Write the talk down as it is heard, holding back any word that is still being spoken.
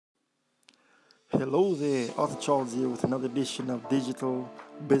Hello there, Arthur Charles here with another edition of Digital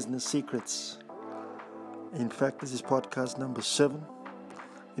Business Secrets. In fact, this is podcast number 7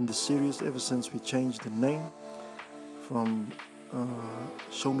 in the series ever since we changed the name from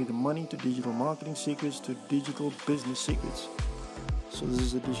Show Me the Money to Digital Marketing Secrets to Digital Business Secrets. So this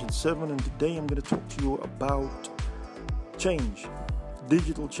is edition 7, and today I'm going to talk to you about change,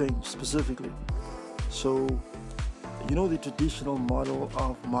 digital change specifically. So, you know, the traditional model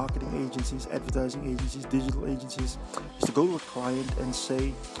of marketing agencies, advertising agencies, digital agencies is to go to a client and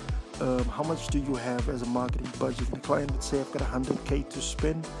say, how much do you have as a marketing budget? And the client would say, I've got 100K to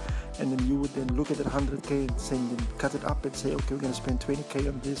spend. And then you would then look at that 100K and then cut it up and say, okay, we're going to spend 20K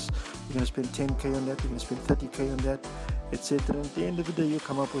on this, we're going to spend 10K on that, we're going to spend 30K on that, etc. And at the end of the day, you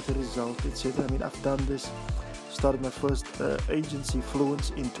come up with a result, etc. I mean, I've done this. Started my first agency,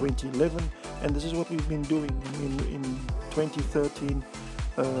 Fluence, in 2011, and this is what we've been doing. I mean, in 2013,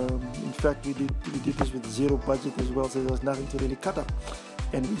 in fact, we did this with zero budget as well, so there was nothing to really cut up.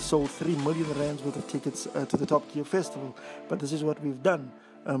 And we sold 3 million rands worth of tickets to the Top Gear Festival. But this is what we've done.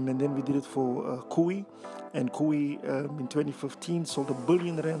 And then we did it for Kui, and Kui in 2015 sold 1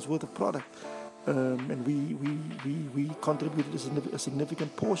 billion rands worth of product, and we contributed a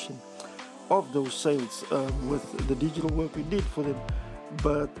significant portion of those sales with the digital work we did for them.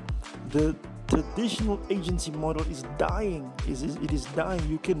 But the traditional agency model is dying. It is dying.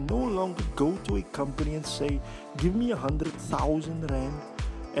 You can no longer go to a company and say, give me 100,000 rand,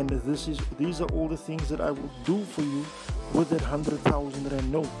 and these are all the things that I will do for you with that 100,000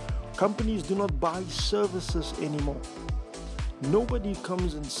 rand. No, companies do not buy services anymore. Nobody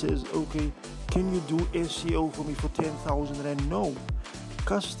comes and says, okay, can you do SEO for me for 10,000 rand? No.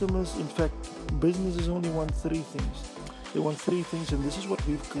 Customers, in fact, businesses only want 3 things. They want 3 things, and this is what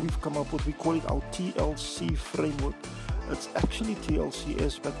we've come up with. We call it our TLC framework. It's actually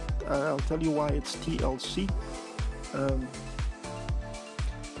TLCS, but I'll tell you why it's TLC.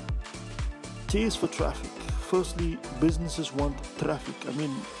 T is for traffic. Firstly, businesses want traffic. I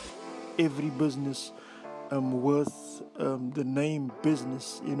mean, every business worth the name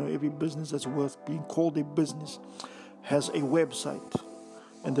business, every business that's worth being called a business has a website.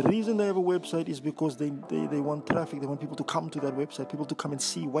 And the reason they have a website is because they want traffic. They want people to come to that website, people to come and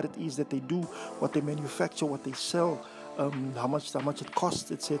see what it is that they do, what they manufacture, what they sell, how much it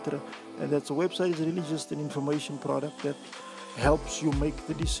costs, etc. And that's a website is really just an information product that helps you make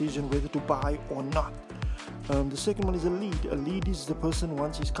the decision whether to buy or not. The second one is a lead. A lead is the person,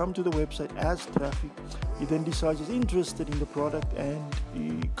 once he's come to the website as traffic, he then decides he's interested in the product, and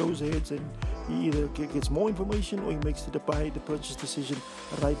he goes ahead and he either gets more information or he makes the purchase decision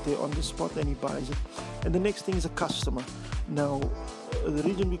right there on the spot, and he buys it. And the next thing is a customer. Now, the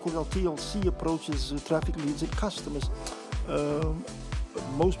reason we call our TLC approach is traffic, leads, and customers.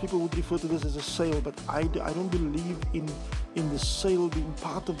 Most people would refer to this as a sale, but I don't believe in the sale being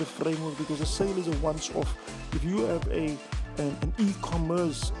part of the framework, because a sale is a once-off. If you have an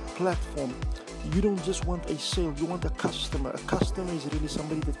e-commerce platform, you don't just want a sale, you want a customer. A customer is really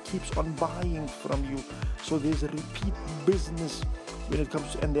somebody that keeps on buying from you. So there's a repeat business when it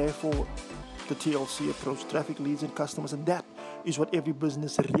comes to, and therefore the TLC approach, traffic, leads, and customers, and that is what every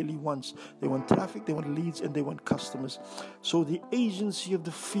business really wants. They want traffic, they want leads, and they want customers. So the agency of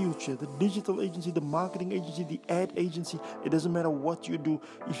the future, the digital agency, the marketing agency, the ad agency, it doesn't matter what you do.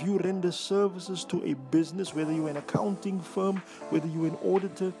 If you render services to a business, whether you're an accounting firm, whether you're an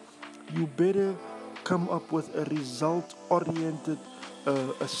auditor, you better come up with a result-oriented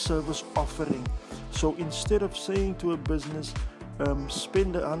a service offering. So instead of saying to a business,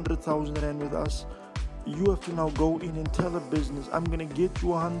 spend 100,000 rand with us, you have to now go in and tell a business, I'm going to get you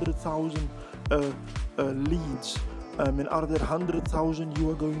 100,000 leads, and out of that 100,000 you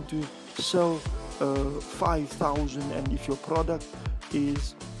are going to sell 5,000, and if your product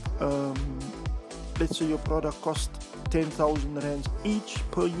is let's say your product costs 10,000 rands each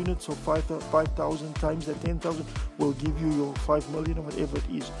per unit, so 5,000 times that 10,000 will give you your 5 million or whatever it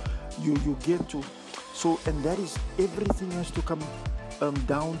is you get to. So, and that is, everything has to come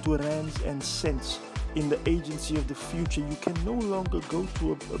down to rands and cents. In the agency of the future, you can no longer go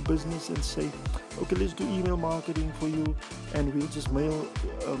to a business and say, okay, let's do email marketing for you, and we'll just we'll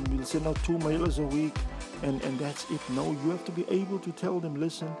send out 2 mailers a week, and that's it. No, you have to be able to tell them,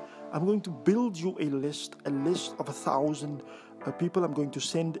 listen, I'm going to build you a list of 1,000 people. I'm going to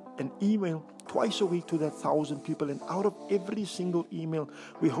send an email twice a week to that 1,000 people, and out of every single email,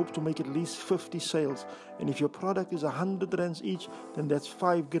 we hope to make at least 50 sales. And if your product is 100 rands each, then that's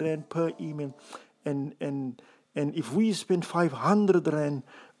 5 grand per email. And if we spend 500 rand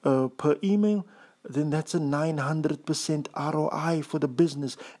per email, then that's a 900% ROI for the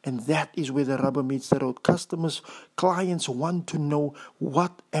business. And that is where the rubber meets the road. Clients want to know,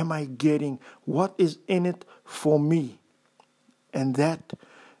 what am I getting? What is in it for me? And that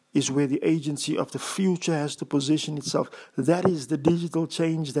is where the agency of the future has to position itself. That is the digital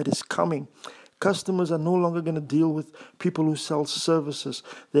change that is coming. Customers are no longer going to deal with people who sell services.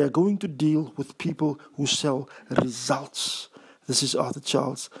 They are going to deal with people who sell results. This is Arthur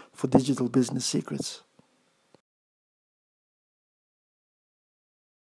Charles for Digital Business Secrets.